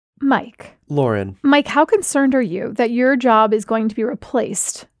Mike. Lauren. Mike, how concerned are you that your job is going to be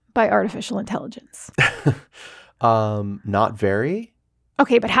replaced by artificial intelligence? Not very.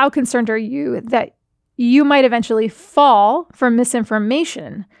 Okay, but how concerned are you that you might eventually fall for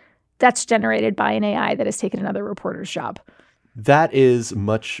misinformation that's generated by an AI that has taken another reporter's job? That is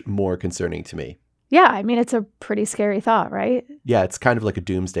much more concerning to me. Yeah, I mean, it's a pretty scary thought, right? Yeah, it's kind of like a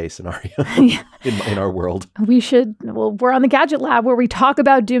doomsday scenario in our world. We're on the Gadget Lab where we talk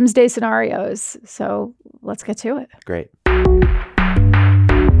about doomsday scenarios. So let's get to it. Great.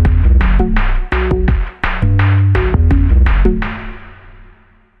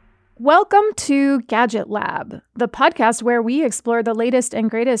 Welcome to Gadget Lab, the podcast where we explore the latest and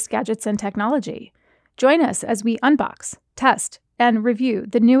greatest gadgets and technology. Join us as we unbox, test, and review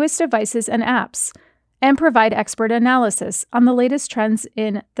the newest devices and apps, and provide expert analysis on the latest trends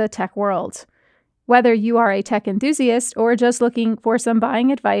in the tech world. Whether you are a tech enthusiast or just looking for some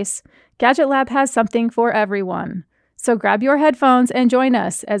buying advice, Gadget Lab has something for everyone. So grab your headphones and join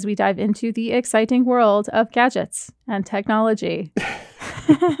us as we dive into the exciting world of gadgets and technology.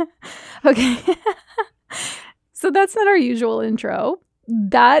 Okay. So that's not our usual intro.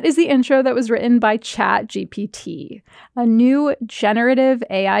 That is the intro that was written by ChatGPT, a new generative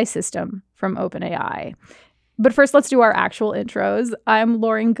AI system from OpenAI. But first, let's do our actual intros. I'm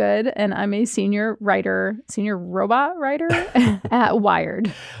Lauren Good, and I'm a senior robot writer at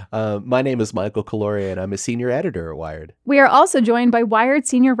Wired. My name is Michael Calore, and I'm a senior editor at Wired. We are also joined by Wired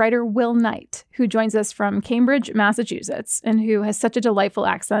senior writer Will Knight, who joins us from Cambridge, Massachusetts, and who has such a delightful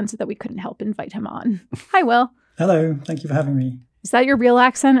accent that we couldn't help invite him on. Hi, Will. Hello. Thank you for having me. Is that your real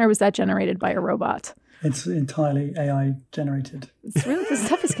accent, or was that generated by a robot? It's entirely AI generated. This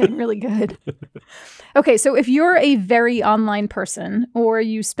stuff is getting really good. Okay, so if you're a very online person or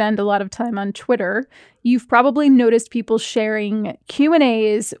you spend a lot of time on Twitter, you've probably noticed people sharing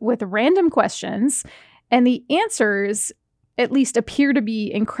Q&As with random questions, and the answers at least appear to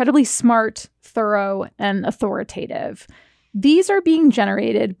be incredibly smart, thorough, and authoritative. These are being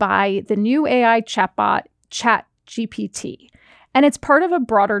generated by the new AI chatbot, ChatGPT. And it's part of a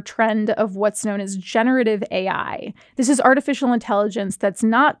broader trend of what's known as generative AI. This is artificial intelligence that's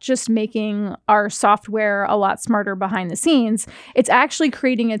not just making our software a lot smarter behind the scenes. It's actually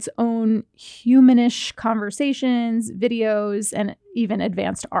creating its own humanish conversations, videos, and even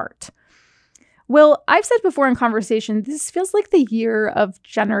advanced art. Well, I've said before in conversation, this feels like the year of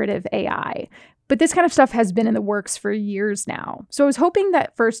generative AI. But this kind of stuff has been in the works for years now. So I was hoping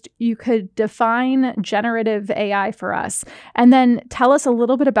that first you could define generative AI for us, and then tell us a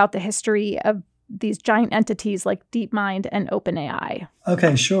little bit about the history of these giant entities like DeepMind and OpenAI.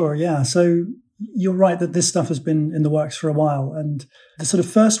 Okay, sure. Yeah. So you're right that this stuff has been in the works for a while. And the sort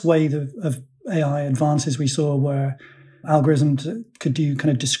of first wave of AI advances we saw were algorithms that could do kind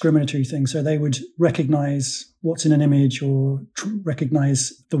of discriminatory things. So they would recognize what's in an image or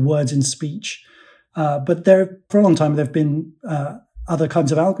recognize the words in speech. But for a long time, there have been other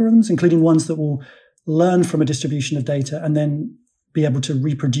kinds of algorithms, including ones that will learn from a distribution of data and then be able to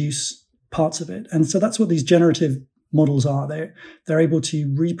reproduce parts of it. And so that's what these generative models are. They're able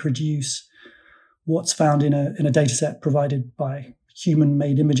to reproduce what's found in a data set provided by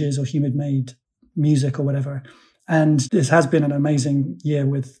human-made images or human-made music or whatever. And this has been an amazing year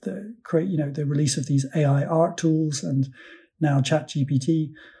with the release of these AI art tools and now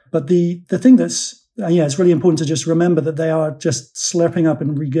ChatGPT. But the thing that's it's really important to just remember that they are just slurping up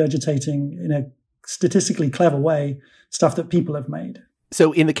and regurgitating in a statistically clever way stuff that people have made.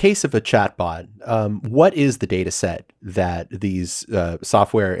 So in the case of a chatbot, what is the data set that these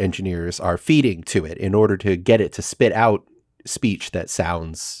software engineers are feeding to it in order to get it to spit out speech that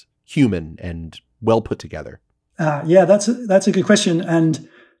sounds human and well put together? That's a good question. And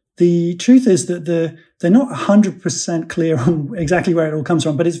the truth is that they're not 100% clear on exactly where it all comes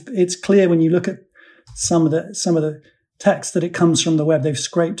from, but it's clear when you look at some of the text that it comes from the web. They've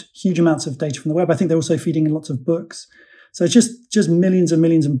scraped huge amounts of data from the web. I think they're also feeding in lots of books. So it's just millions and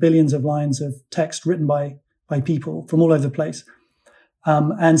millions and billions of lines of text written by people from all over the place.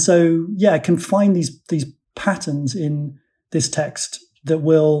 And so, it can find these patterns in this text that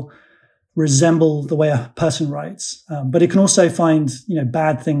will resemble the way a person writes. But it can also find,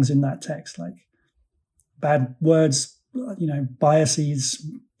 bad things in that text, like bad words, biases,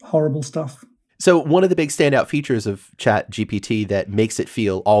 horrible stuff. So one of the big standout features of ChatGPT that makes it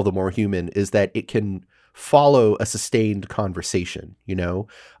feel all the more human is that it can follow a sustained conversation,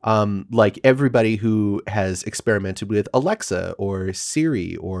 like everybody who has experimented with Alexa or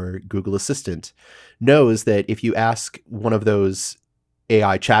Siri or Google Assistant knows that if you ask one of those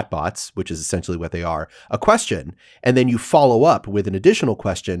AI chatbots, which is essentially what they are, a question, and then you follow up with an additional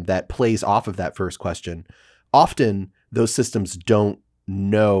question that plays off of that first question, often those systems don't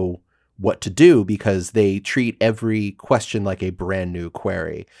know what to do because they treat every question like a brand new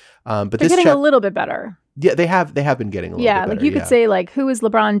query. But they're getting a little bit better. Yeah, they have been getting a little bit better. Like you could say like, who is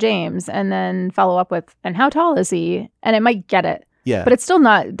LeBron James? And then follow up with, and how tall is he? And it might get it. Yeah. But it's still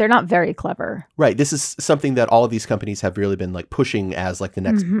not, they're not very clever. Right. This is something that all of these companies have really been like pushing as like the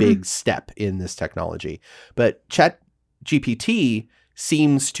next big step in this technology. But ChatGPT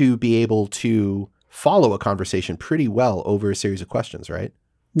seems to be able to follow a conversation pretty well over a series of questions, right?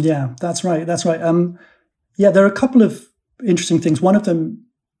 Yeah, that's right. That's right. There are a couple of interesting things. One of them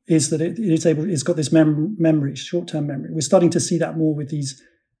is that it's got this memory, short-term memory. We're starting to see that more with these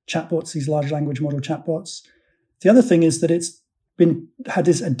chatbots, these large language model chatbots. The other thing is that it's had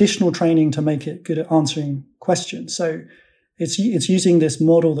this additional training to make it good at answering questions. So it's using this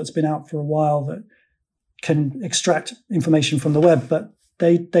model that's been out for a while that can extract information from the web, but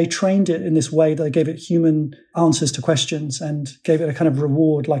they trained it in this way that they gave it human answers to questions and gave it a kind of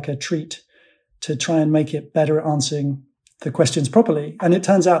reward, like a treat, to try and make it better at answering the questions properly. And it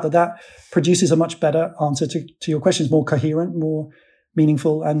turns out that produces a much better answer to your questions, more coherent, more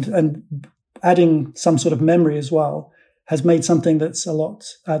meaningful, and adding some sort of memory as well has made something that's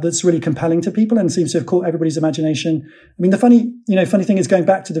that's really compelling to people and seems to have caught everybody's imagination. I mean, the funny thing is, going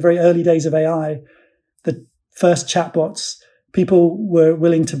back to the very early days of AI, the first chatbots, people were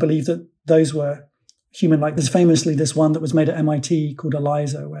willing to believe that those were human-like. There's famously this one that was made at MIT called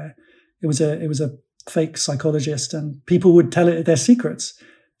Eliza, where it was a fake psychologist, and people would tell it their secrets.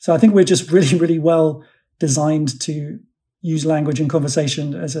 So I think we're just really, really well designed to use language in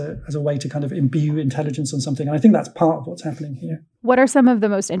conversation as a way to kind of imbue intelligence on something. And I think that's part of what's happening here. What are some of the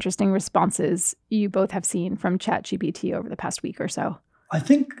most interesting responses you both have seen from ChatGPT over the past week or so? I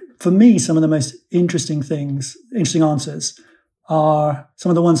think for me, some of the most interesting answers are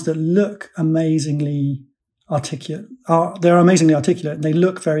some of the ones that look amazingly articulate. They're amazingly articulate and they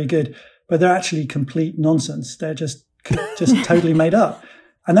look very good, but they're actually complete nonsense. They're just totally made up.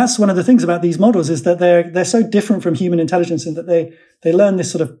 And that's one of the things about these models, is that they're so different from human intelligence in that they learn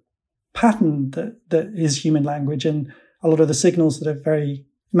this sort of pattern that is human language, and a lot of the signals that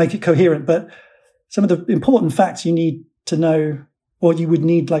make it coherent. But some of the important facts you need to know, or you would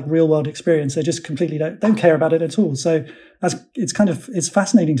need like real world experience, they just completely don't care about it at all. So it's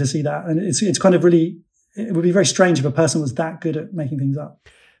fascinating to see that. And it's kind of really, it would be very strange if a person was that good at making things up.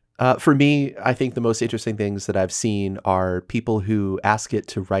 For me, I think the most interesting things that I've seen are people who ask it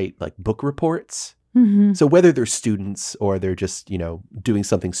to write like book reports. Mm-hmm. So whether they're students or they're just, doing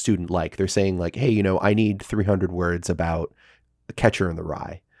something student-like, they're saying like, hey, I need 300 words about Catcher in the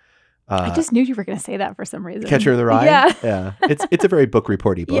Rye. I just knew you were going to say that for some reason. Catcher in the Rye? Yeah. Yeah. It's a very book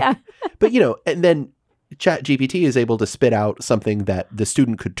reporty book. Yeah. But, and then ChatGPT is able to spit out something that the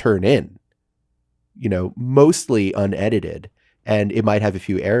student could turn in, mostly unedited. And it might have a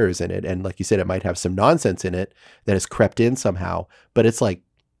few errors in it. And like you said, it might have some nonsense in it that has crept in somehow. But it's like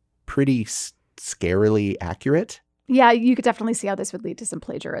pretty scarily accurate. Yeah, you could definitely see how this would lead to some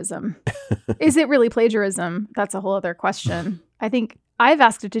plagiarism. Is it really plagiarism? That's a whole other question. I think I've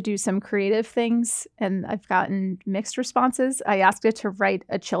asked it to do some creative things, and I've gotten mixed responses. I asked it to write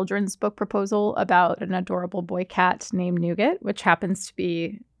a children's book proposal about an adorable boy cat named Nougat, which happens to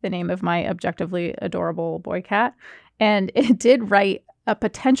be the name of my objectively adorable boy cat. And it did write a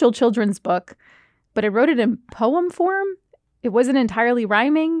potential children's book, but it wrote it in poem form. It wasn't entirely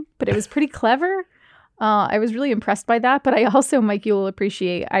rhyming, but it was pretty clever. I was really impressed by that. But I also, Mike, you'll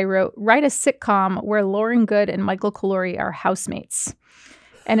appreciate, I write a sitcom where Lauren Good and Michael Calore are housemates.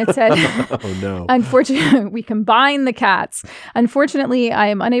 And it said, oh, no. Unfortunately, we combine the cats. Unfortunately, I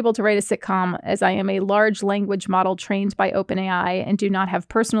am unable to write a sitcom as I am a large language model trained by OpenAI and do not have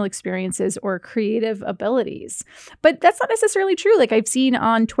personal experiences or creative abilities. But that's not necessarily true. Like I've seen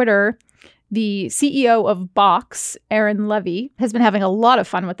on Twitter, the CEO of Box, Aaron Levy, has been having a lot of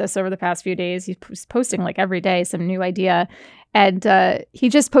fun with this over the past few days. He's posting like every day some new idea. And he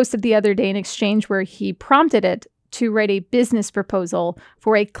just posted the other day an exchange where he prompted it to write a business proposal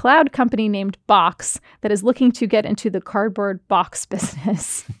for a cloud company named Box that is looking to get into the cardboard box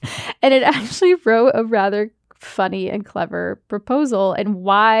business. And it actually wrote a rather funny and clever proposal and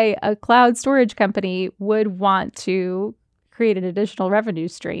why a cloud storage company would want to create an additional revenue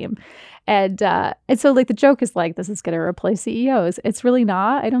stream. And so like the joke is like, this is going to replace CEOs. It's really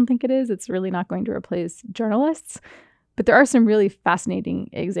not. I don't think it is. It's really not going to replace journalists. But there are some really fascinating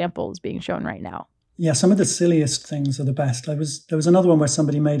examples being shown right now. Yeah, some of the silliest things are the best. There was another one where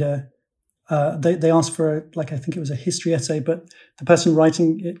somebody made a They asked for I think it was a history essay, but the person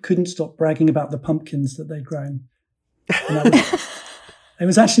writing it couldn't stop bragging about the pumpkins that they'd grown. And it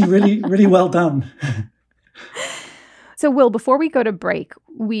was actually really, really well done. So, Will, before we go to break,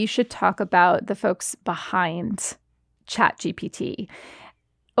 we should talk about the folks behind ChatGPT.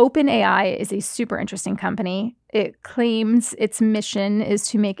 OpenAI is a super interesting company. It claims its mission is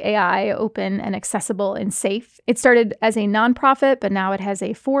to make AI open and accessible and safe. It started as a nonprofit, but now it has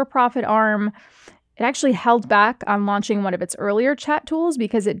a for-profit arm. It actually held back on launching one of its earlier chat tools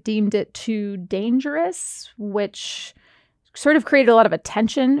because it deemed it too dangerous, which sort of created a lot of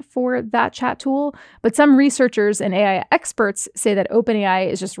attention for that chat tool. But some researchers and AI experts say that OpenAI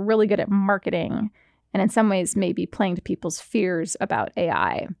is just really good at marketing and in some ways maybe playing to people's fears about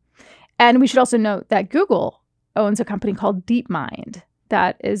AI. And we should also note that Google owns a company called DeepMind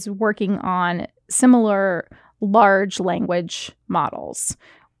that is working on similar large language models.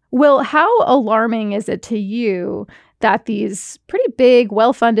 Will, how alarming is it to you that these pretty big,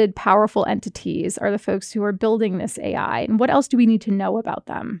 well-funded, powerful entities are the folks who are building this AI? And what else do we need to know about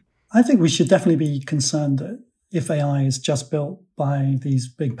them? I think we should definitely be concerned that if AI is just built by these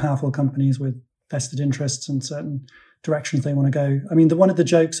big, powerful companies with vested interests in certain directions they want to go. I mean, one of the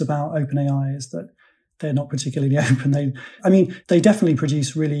jokes about OpenAI is that they're not particularly open. They definitely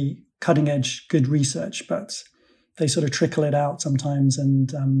produce really cutting-edge, good research, but they sort of trickle it out sometimes,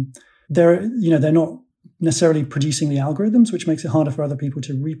 and they're not necessarily producing the algorithms, which makes it harder for other people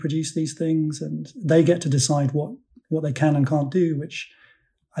to reproduce these things, and they get to decide what they can and can't do, which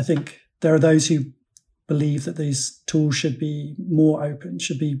I think there are those who believe that these tools should be more open,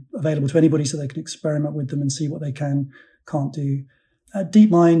 should be available to anybody so they can experiment with them and see what they can't do.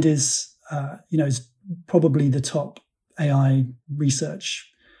 DeepMind is probably the top AI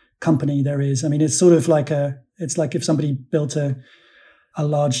research company there is. I mean, it's sort of it's like if somebody built a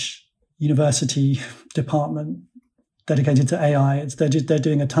large university department dedicated to AI. They're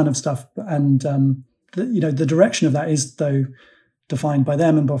doing a ton of stuff, and the direction of that is though defined by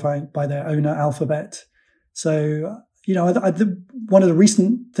them and by their owner Alphabet. So one of the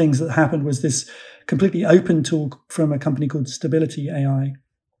recent things that happened was this completely open tool from a company called Stability AI,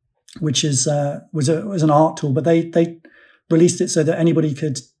 which was an art tool, but they released it so that anybody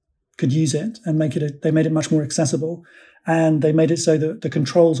could use it and they made it much more accessible. And they made it so that the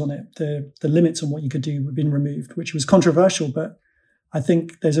controls on it, the limits on what you could do, have been removed, which was controversial. But I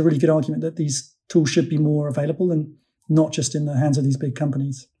think there's a really good argument that these tools should be more available and not just in the hands of these big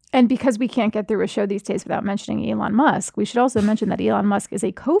companies. And because we can't get through a show these days without mentioning Elon Musk, we should also mention that Elon Musk is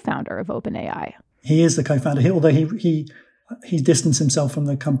a co-founder of OpenAI. He is the co-founder, although he distanced himself from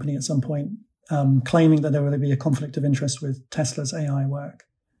the company at some point, claiming that there would be a conflict of interest with Tesla's AI work.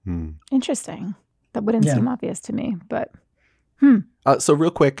 Interesting. That wouldn't seem obvious to me, but So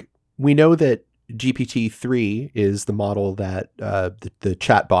real quick, we know that GPT-3 is the model that the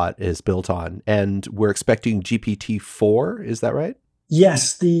chatbot is built on, and we're expecting GPT-4. Is that right?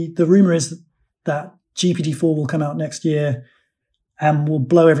 Yes. The rumor is that GPT-4 will come out next year and will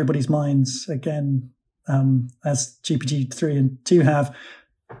blow everybody's minds again, as GPT-3 and 2 have.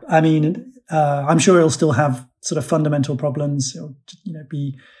 I mean, I'm sure it'll still have sort of fundamental problems. It'll,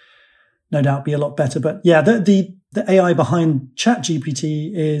 no doubt be a lot better. But yeah, the AI behind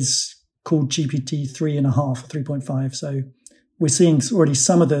ChatGPT is called GPT 3.5 or 3.5. So we're seeing already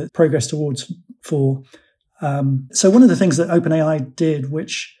some of the progress towards 4. So one of the things that OpenAI did,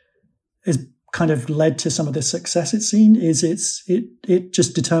 which is kind of led to some of the success it's seen, is it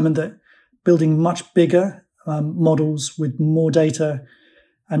just determined that building much bigger models with more data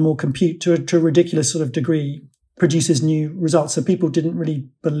and more compute to a ridiculous sort of degree produces new results. So people didn't really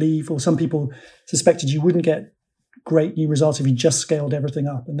believe, or some people suspected you wouldn't get great new results if you just scaled everything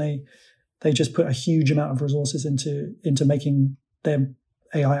up. And they just put a huge amount of resources into making their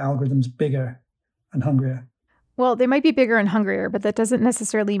AI algorithms bigger and hungrier. Well, they might be bigger and hungrier, but that doesn't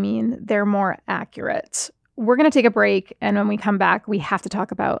necessarily mean they're more accurate. We're going to take a break, and when we come back, we have to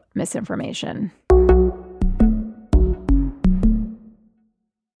talk about misinformation.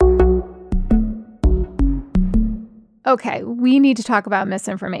 Okay, we need to talk about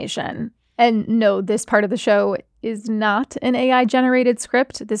misinformation. And no, this part of the show is not an AI-generated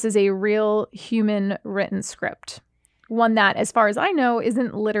script. This is a real human-written script. One that, as far as I know,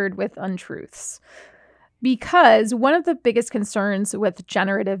 isn't littered with untruths. Because one of the biggest concerns with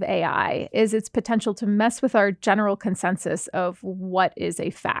generative AI is its potential to mess with our general consensus of what is a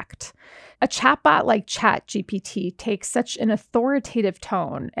fact. A chatbot like ChatGPT takes such an authoritative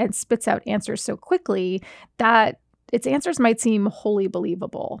tone and spits out answers so quickly that its answers might seem wholly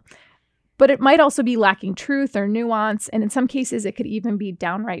believable. But it might also be lacking truth or nuance, and in some cases, it could even be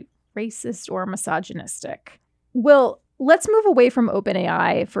downright racist or misogynistic. Will, let's move away from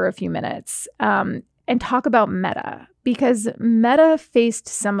OpenAI for a few minutes and talk about Meta, because Meta faced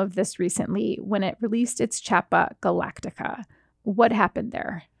some of this recently when it released its chatbot Galactica. What happened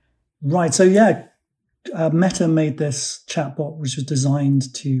there? Right. So, yeah, Meta made this chatbot which was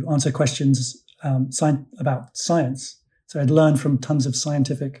designed to answer questions about science. So it learned from tons of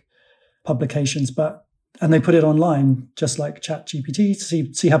scientific publications, and they put it online, just like ChatGPT,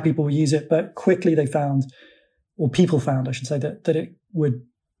 to see how people would use it. But quickly they found, or people found, I should say, that it would,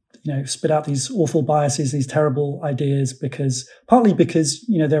 spit out these awful biases, these terrible ideas, partly because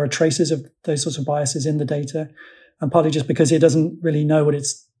there are traces of those sorts of biases in the data, and partly just because it doesn't really know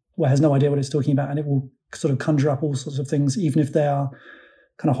has no idea what it's talking about, and it will sort of conjure up all sorts of things, even if they are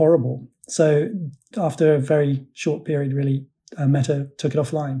kind of horrible. So after a very short period, really, Meta took it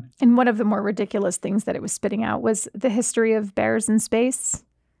offline. And one of the more ridiculous things that it was spitting out was the history of bears in space.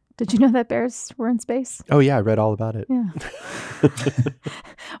 Did you know that bears were in space? Oh, yeah, I read all about it. Yeah.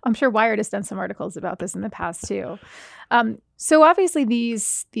 I'm sure Wired has done some articles about this in the past, too. So obviously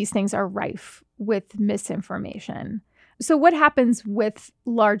these things are rife with misinformation. So what happens with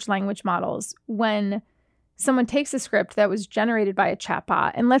large language models when someone takes a script that was generated by a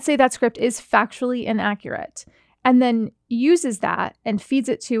chatbot, and let's say that script is factually inaccurate, and then uses that and feeds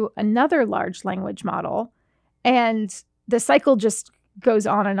it to another large language model, and the cycle just goes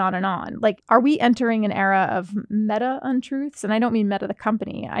on and on and on? Like, are we entering an era of meta untruths? And I don't mean Meta the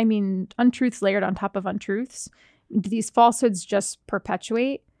company. I mean untruths layered on top of untruths. Do these falsehoods just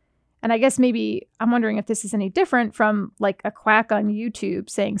perpetuate? And I guess maybe I'm wondering if this is any different from like a quack on YouTube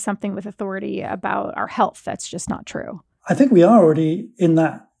saying something with authority about our health that's just not true. I think we are already in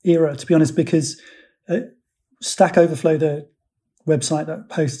that era, to be honest, because Stack Overflow, the website that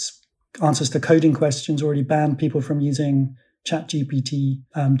posts answers to coding questions, already banned people from using ChatGPT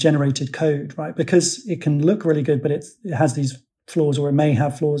generated code, right? Because it can look really good, but it has these flaws, or it may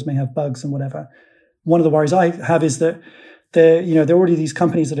have flaws, may have bugs and whatever. One of the worries I have is that there are already these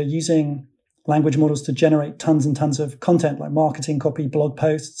companies that are using language models to generate tons and tons of content, like marketing copy, blog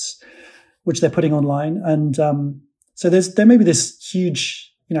posts, which they're putting online. And so there may be this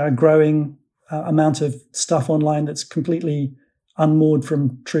huge, growing amount of stuff online that's completely unmoored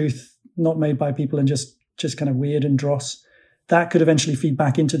from truth, not made by people, and just kind of weird and dross. That could eventually feed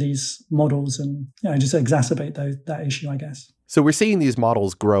back into these models and just exacerbate that issue, I guess. So we're seeing these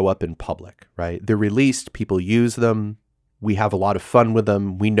models grow up in public, right? They're released, people use them, we have a lot of fun with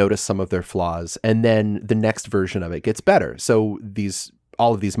them, we notice some of their flaws, and then the next version of it gets better. So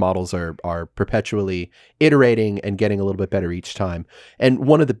all of these models are perpetually iterating and getting a little bit better each time. And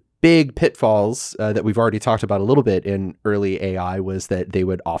one of the big pitfalls that we've already talked about a little bit in early AI was that they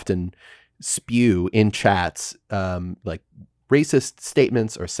would often spew in chats like racist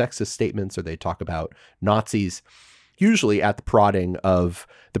statements or sexist statements, or they talk about Nazis, usually at the prodding of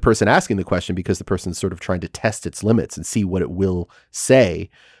the person asking the question, because the person's sort of trying to test its limits and see what it will say.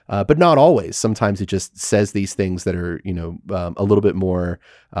 But not always. Sometimes it just says these things that are, a little bit more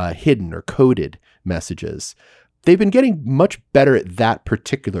hidden or coded messages. They've been getting much better at that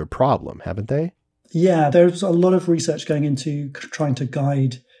particular problem, haven't they? Yeah, there's a lot of research going into trying to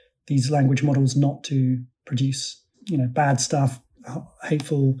guide these language models not to produce, bad stuff,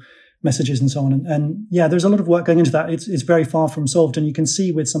 hateful messages and so on. And yeah, there's a lot of work going into that. It's very far from solved. And you can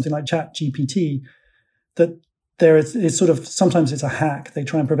see with something like ChatGPT that it's sort of, sometimes it's a hack. They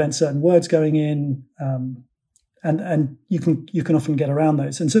try and prevent certain words going in, and you can often get around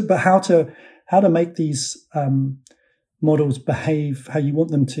those. And so, but how to make these models behave how you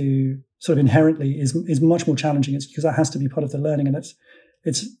want them to sort of inherently is much more challenging. It's because that has to be part of the learning, and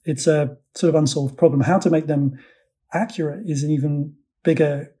it's a sort of unsolved problem. How to make them accurate is an even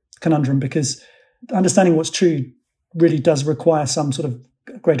bigger conundrum, because understanding what's true really does require some sort of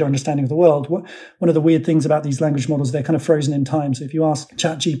greater understanding of the world. One of the weird things about these language models, they're kind of frozen in time. So if you ask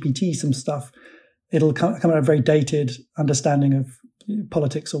ChatGPT some stuff, it'll come out a very dated understanding of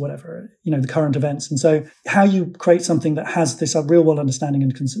politics or whatever, the current events. And so how you create something that has this real world understanding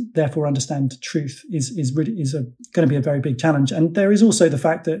and can therefore understand truth is going to be a very big challenge. And there is also the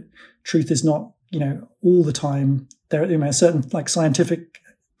fact that truth is not, all the time. There are certain like scientific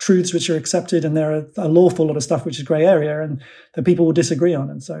truths which are accepted, and there are an awful lot of stuff which is grey area and that people will disagree on.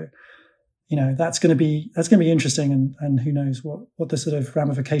 And so, that's going to be interesting, and who knows what the sort of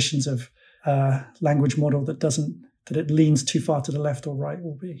ramifications of language model that it leans too far to the left or right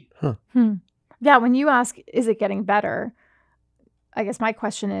will be. Huh. Yeah, when you ask, is it getting better? I guess my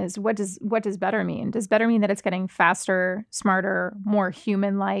question is, what does better mean? Does better mean that it's getting faster, smarter, more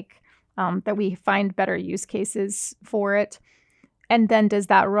human-like, that we find better use cases for it? And then does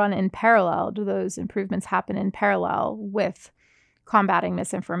that run in parallel? Do those improvements happen in parallel with combating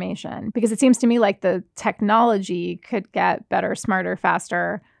misinformation? Because it seems to me like the technology could get better, smarter,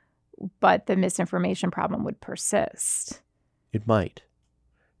 faster, but the misinformation problem would persist. It might.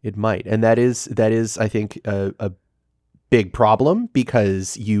 And that is, I think, a big problem,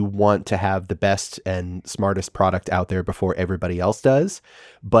 because you want to have the best and smartest product out there before everybody else does.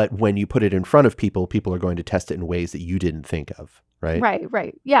 But when you put it in front of people, people are going to test it in ways that you didn't think of, right?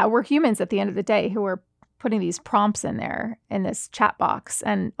 Right. Yeah, we're humans at the end of the day who are putting these prompts in there in this chat box.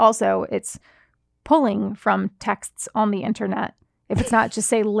 And also it's pulling from texts on the internet. If it's not just,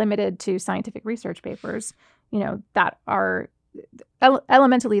 say, limited to scientific research papers, that are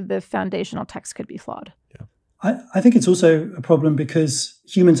elementally the foundational text could be flawed. Yeah. I think it's also a problem because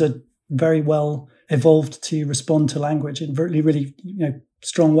humans are very well evolved to respond to language in really, really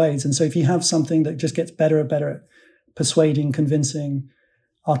strong ways. And so if you have something that just gets better and better at persuading, convincing,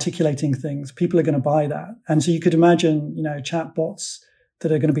 articulating things, people are going to buy that. And so you could imagine, chat bots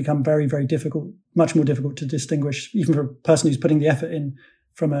that are going to become very, very difficult, much more difficult to distinguish, even for a person who's putting the effort in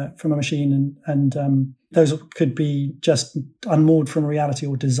from a machine. And those could be just unmoored from reality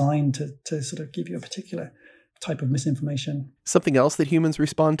or designed to sort of give you a particular type of misinformation. Something else that humans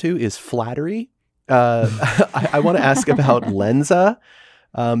respond to is flattery. I want to ask about Lensa.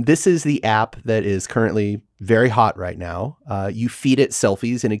 This is the app that is currently very hot right now. You feed it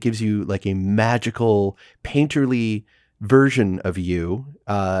selfies and it gives you like a magical, painterly version of you.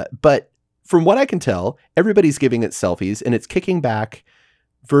 But from what I can tell, everybody's giving it selfies and it's kicking back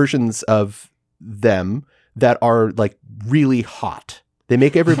versions of them that are like really hot. They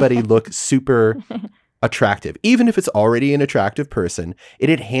make everybody look super attractive. Even if it's already an attractive person, it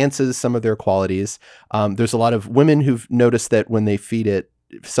enhances some of their qualities. There's a lot of women who've noticed that when they feed it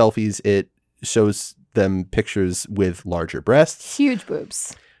selfies, it shows them pictures with larger breasts, huge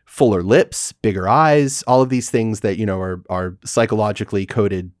boobs, fuller lips, bigger eyes, all of these things that, are psychologically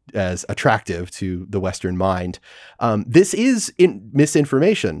coded as attractive to the Western mind. This is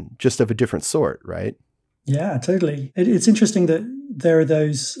misinformation, just of a different sort, right? Yeah, totally. It's interesting that there are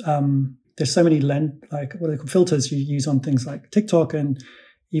those, there's so many what are they called, filters you use on things like TikTok, and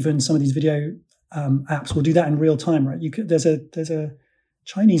even some of these video apps will do that in real time, right? There's a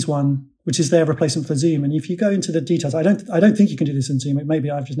Chinese one which is their replacement for Zoom, and if you go into the details, I don't think you can do this in Zoom. Maybe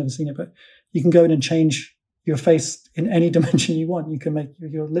I've just never seen it, but you can go in and change your face in any dimension you want. You can make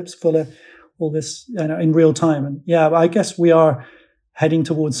your lips fuller, all this in real time. And yeah, I guess we are heading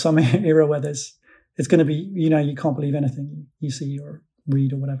towards some era where it's going to be you can't believe anything you see or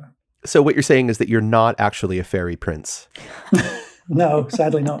read or whatever. So what you're saying is that you're not actually a fairy prince. No,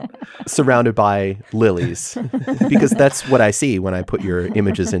 sadly not. Surrounded by lilies, because that's what I see when I put your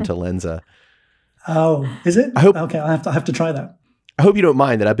images into Lensa. Oh, is it? Okay, I have to try that. I hope you don't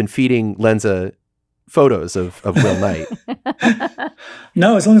mind that I've been feeding Lensa photos of Will Knight.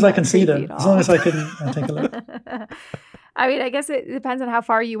 No, as long as I can see them. As long as I can take a look. I mean, I guess it depends on how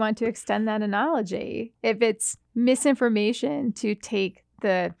far you want to extend that analogy. If it's misinformation to take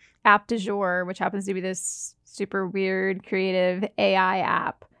the app du jour, which happens to be this super weird, creative AI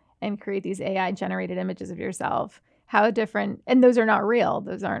app, and create these AI-generated images of yourself, how different, and those are not real,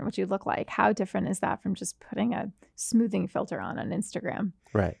 those aren't what you look like. How different is that from just putting a smoothing filter on Instagram?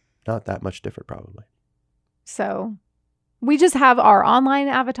 Right. Not that much different, probably. So we just have our online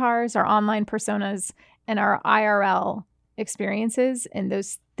avatars, our online personas, and our IRL experiences, and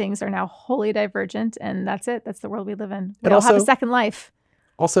those things are now wholly divergent, and that's it. That's the world we live in. We all have a second life.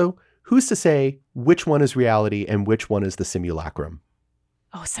 Also, who's to say which one is reality and which one is the simulacrum?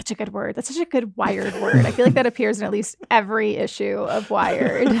 Oh, such a good word. That's such a good Wired word. I feel like that appears in at least every issue of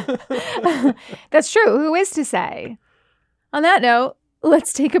Wired. That's true. Who is to say? On that note,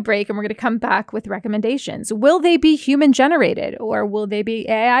 let's take a break and we're going to come back with recommendations. Will they be human generated or will they be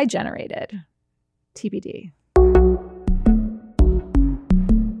AI generated? TBD.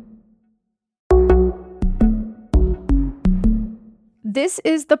 This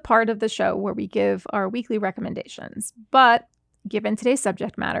is the part of the show where we give our weekly recommendations, but given today's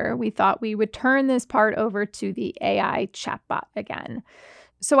subject matter, we thought we would turn this part over to the AI chatbot again.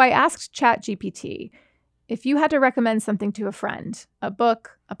 So I asked ChatGPT, if you had to recommend something to a friend, a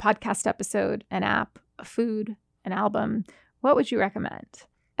book, a podcast episode, an app, a food, an album, what would you recommend?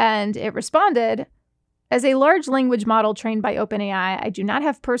 And it responded, as a large language model trained by OpenAI, I do not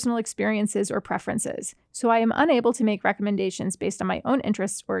have personal experiences or preferences, so I am unable to make recommendations based on my own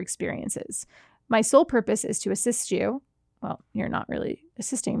interests or experiences. My sole purpose is to assist you, well, you're not really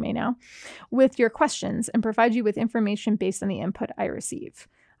assisting me now, with your questions and provide you with information based on the input I receive.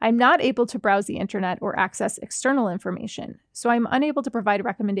 I'm not able to browse the internet or access external information, so I'm unable to provide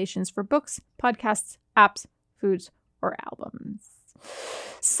recommendations for books, podcasts, apps, foods, or albums.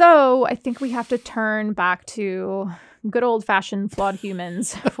 So I think we have to turn back to good old-fashioned flawed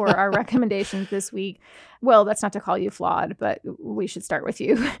humans for our recommendations this week. Well, that's not to call you flawed, but we should start with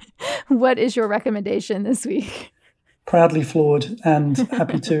you. What is your recommendation this week? Proudly flawed and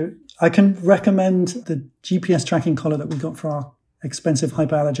happy to. I can recommend the GPS tracking collar that we got for our expensive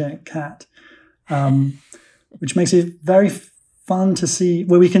hypoallergenic cat, which makes it very fun to see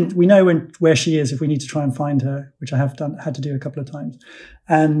where we know where she is if we need to try and find her, which I had to do a couple of times,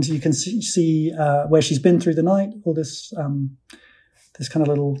 and you can see where she's been through the night. All this this kind of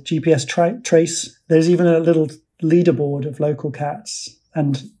little GPS trace. There's even a little leaderboard of local cats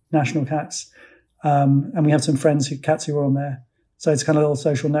and national cats, and we have some cats who are on there. So it's kind of a little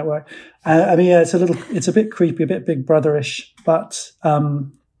social network. I mean, yeah, it's a bit creepy, a bit Big Brotherish, but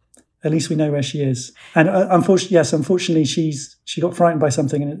at least we know where she is. And unfortunately, she got frightened by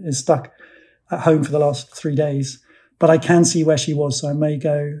something and is stuck at home for the last 3 days. But I can see where she was, so I may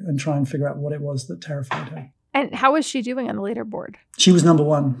go and try and figure out what it was that terrified her. And how is she doing on the leaderboard? She was number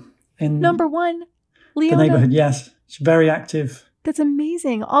one in Leona. The neighborhood. Yes, she's very active. That's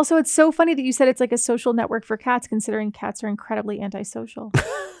amazing. Also, it's so funny that you said it's like a social network for cats, considering cats are incredibly antisocial.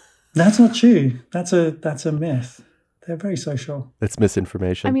 That's not true. That's a myth. They're very social. That's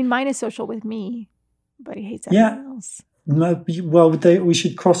misinformation. I mean, mine is social with me, but he hates everyone else. No, well, we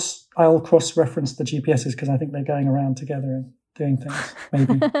should I'll cross-reference the GPSs because I think they're going around together and doing things,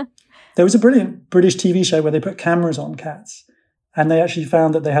 maybe. There was a brilliant British TV show where they put cameras on cats, and they actually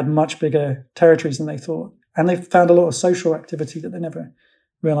found that they had much bigger territories than they thought. And they found a lot of social activity that they never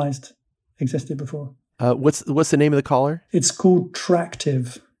realized existed before. What's the name of the collar? It's called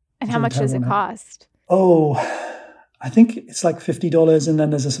Tractive. And how much does it cost? Oh, I think it's like $50, and then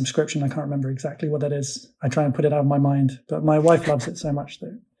there's a subscription. I can't remember exactly what that is. I try and put it out of my mind, but my wife loves it so much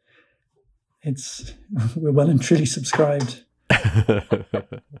that we're well and truly subscribed.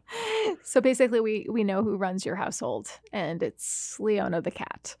 So basically, we know who runs your household, and it's Leona the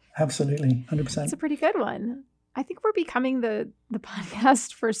cat. Absolutely, 100%. It's a pretty good one. I think we're becoming the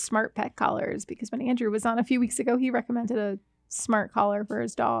podcast for smart pet collars, because when Andrew was on a few weeks ago, he recommended a smart collar for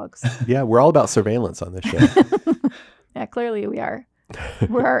his dogs. Yeah, we're all about surveillance on this show. Yeah, clearly we are.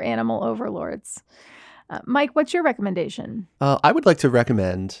 We're our animal overlords. Mike, what's your recommendation? I would like to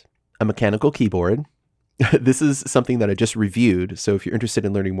recommend a mechanical keyboard. This is something that I just reviewed. So if you're interested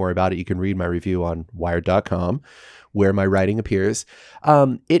in learning more about it, you can read my review on wired.com, where my writing appears.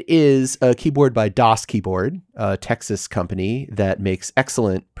 It is a keyboard by DOS Keyboard, a Texas company that makes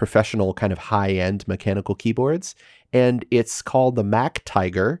excellent professional kind of high-end mechanical keyboards. And it's called the Mac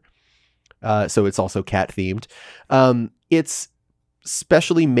Tiger. So it's also cat themed. It's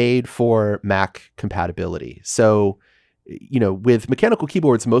specially made for Mac compatibility. So, with mechanical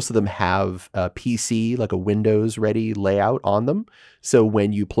keyboards, most of them have a PC, like a Windows ready layout on them. So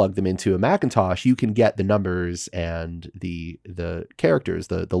when you plug them into a Macintosh, you can get the numbers and the characters,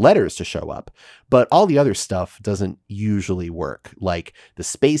 the letters to show up. But all the other stuff doesn't usually work, like the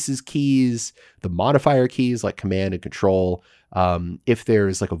spaces keys, the modifier keys like Command and Control. If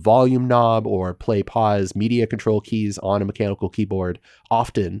there's like a volume knob or play pause media control keys on a mechanical keyboard,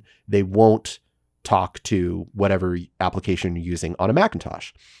 often they won't talk to whatever application you're using on a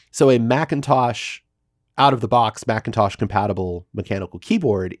Macintosh. So a Macintosh, out of the box, Macintosh compatible mechanical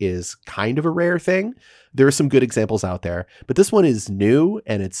keyboard is kind of a rare thing. There are some good examples out there, but this one is new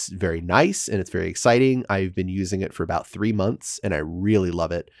and it's very nice and it's very exciting. I've been using it for about 3 months and I really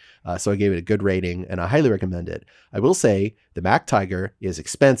love it. So I gave it a good rating and I highly recommend it. I will say the Mac Tiger is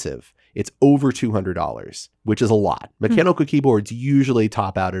expensive. It's over $200, which is a lot. Mechanical keyboards usually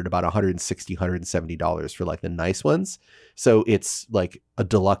top out at about $160, $170 for like the nice ones. So it's like a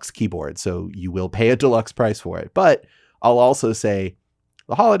deluxe keyboard. So you will pay a deluxe price for it. But I'll also say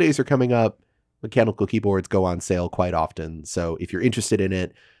the holidays are coming up. Mechanical keyboards go on sale quite often. So if you're interested in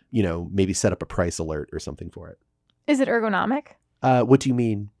it, maybe set up a price alert or something for it. Is it ergonomic? What do you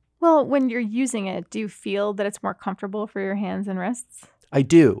mean? Well, when you're using it, do you feel that it's more comfortable for your hands and wrists? I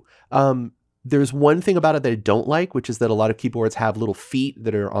do. There's one thing about it that I don't like, which is that a lot of keyboards have little feet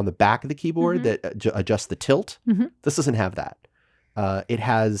that are on the back of the keyboard that adjust the tilt. This doesn't have that. It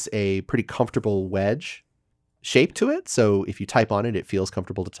has a pretty comfortable wedge shape to it. So if you type on it, it feels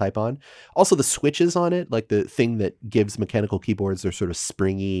comfortable to type on. Also, the switches on it, like the thing that gives mechanical keyboards their sort of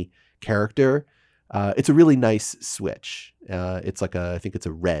springy character, it's a really nice switch. It's like I think it's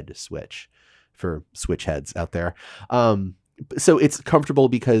a red switch for switch heads out there. So it's comfortable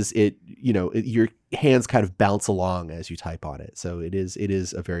because your hands kind of bounce along as you type on it. So it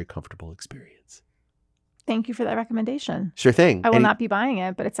is a very comfortable experience. Thank you for that recommendation. Sure thing. I will not be buying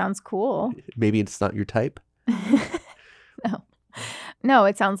it, but it sounds cool. Maybe it's not your type. No,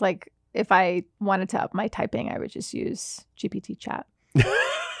 it sounds like if I wanted to up my typing, I would just use GPT chat.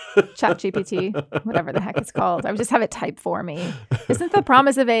 Chat GPT, whatever the heck it's called. I would just have it type for me. Isn't the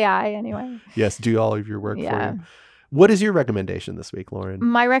promise of AI anyway? Yes, do all of your work for you. What is your recommendation this week, Lauren?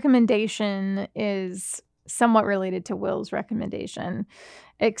 My recommendation is somewhat related to Will's recommendation,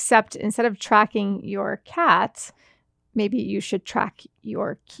 except instead of tracking your cat, maybe you should track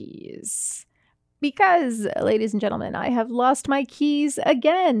your keys. Because, ladies and gentlemen, I have lost my keys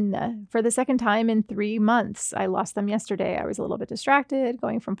again for the second time in 3 months. I lost them yesterday. I was a little bit distracted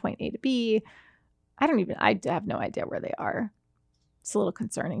going from point A to B. I have no idea where they are. It's a little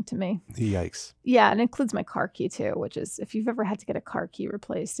concerning to me. Yikes. Yeah, and it includes my car key too, which is, if you've ever had to get a car key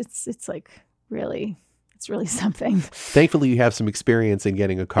replaced, it's like really, it's really something. Thankfully, you have some experience in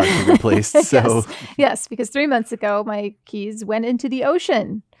getting a car key replaced. So yes, because 3 months ago, my keys went into the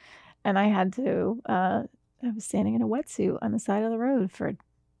ocean. And I had to, I was standing in a wetsuit on the side of the road for a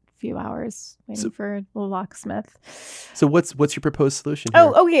few hours waiting for a locksmith. So what's your proposed solution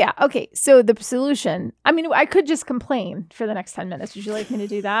here? Oh, yeah. Okay. So the solution, I mean, I could just complain for the next 10 minutes. Would you like me to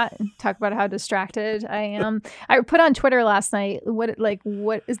do that and talk about how distracted I am? I put on Twitter last night,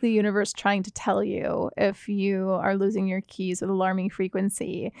 what is the universe trying to tell you if you are losing your keys with alarming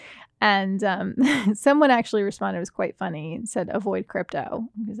frequency? And someone actually responded, it was quite funny, and said, avoid crypto,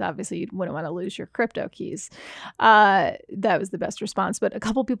 because obviously you wouldn't want to lose your crypto keys. That was the best response. But a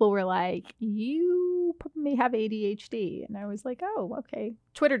couple people were like, you may have ADHD. And I was like, oh, okay.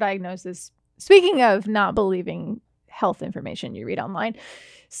 Twitter diagnosis. Speaking of not believing health information you read online.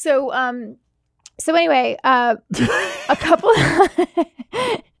 So anyway, a couple,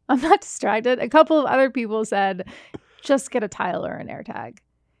 I'm not distracted. A couple of other people said, just get a tile or an AirTag.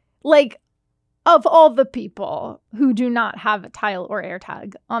 Like, of all the people who do not have a tile or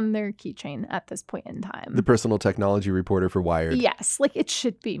AirTag on their keychain at this point in time. The personal technology reporter for Wired. Yes, like it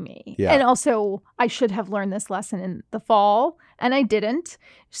should be me. Yeah. And also, I should have learned this lesson in the fall, and I didn't.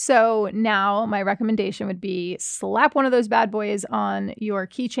 So now my recommendation would be slap one of those bad boys on your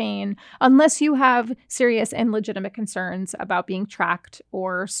keychain, unless you have serious and legitimate concerns about being tracked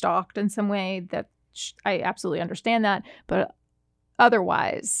or stalked in some way. That I absolutely understand that, but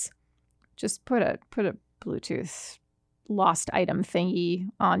otherwise, just put a Bluetooth lost item thingy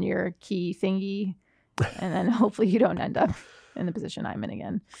on your key thingy, and then hopefully you don't end up in the position I'm in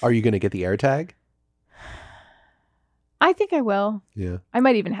again. Are you going to get the AirTag? I think I will. Yeah. I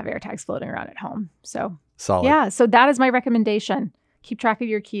might even have AirTags floating around at home. So solid. Yeah. So that is my recommendation. Keep track of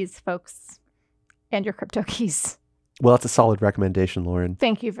your keys, folks, and your crypto keys. Well, it's a solid recommendation, Lauren.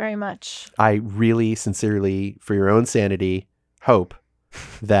 Thank you very much. I really sincerely, for your own sanity, hope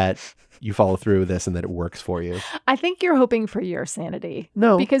that you follow through with this and that it works for you. I think you're hoping for your sanity.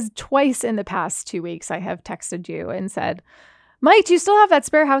 No. Because twice in the past 2 weeks, I have texted you and said, Mike, do you still have that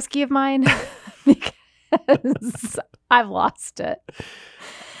spare house key of mine? Because I've lost it.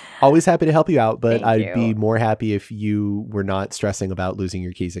 Always happy to help you out, but Thank I'd you. be more happy if you were not stressing about losing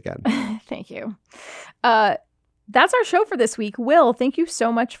your keys again. Thank you. That's our show for this week. Will, thank you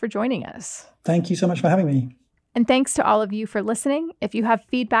so much for joining us. Thank you so much for having me. And thanks to all of you for listening. If you have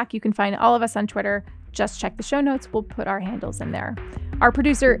feedback, you can find all of us on Twitter. Just check the show notes. We'll put our handles in there. Our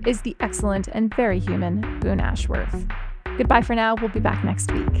producer is the excellent and very human Boone Ashworth. Goodbye for now. We'll be back next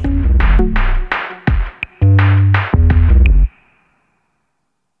week.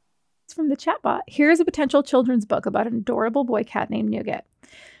 It's from the chatbot. Here's a potential children's book about an adorable boy cat named Nougat.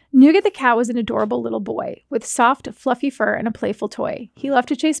 Nougat the cat was an adorable little boy with soft, fluffy fur and a playful toy. He loved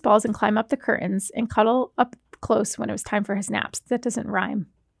to chase balls and climb up the curtains and cuddle up close when it was time for his naps. That doesn't rhyme.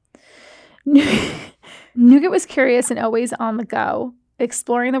 Nougat was curious and always on the go,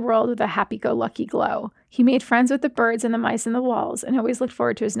 exploring the world with a happy-go-lucky glow. He made friends with the birds and the mice in the walls and always looked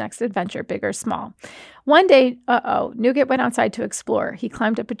forward to his next adventure, big or small. One day, Nougat went outside to explore. He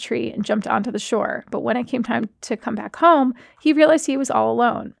climbed up a tree and jumped onto the shore. But when it came time to come back home, he realized he was all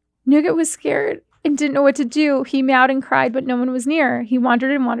alone. Nougat was scared and didn't know what to do. He meowed and cried, but no one was near. He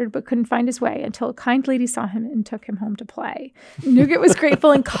wandered and wandered, but couldn't find his way until a kind lady saw him and took him home to play. Nougat was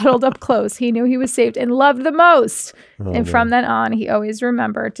grateful and cuddled up close. He knew he was saved and loved the most. And from then on, he always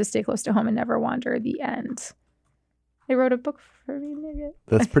remembered to stay close to home and never wander. The end. I wrote a book for me, Nougat.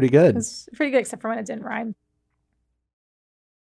 That's pretty good. It's pretty good, except for when it didn't rhyme.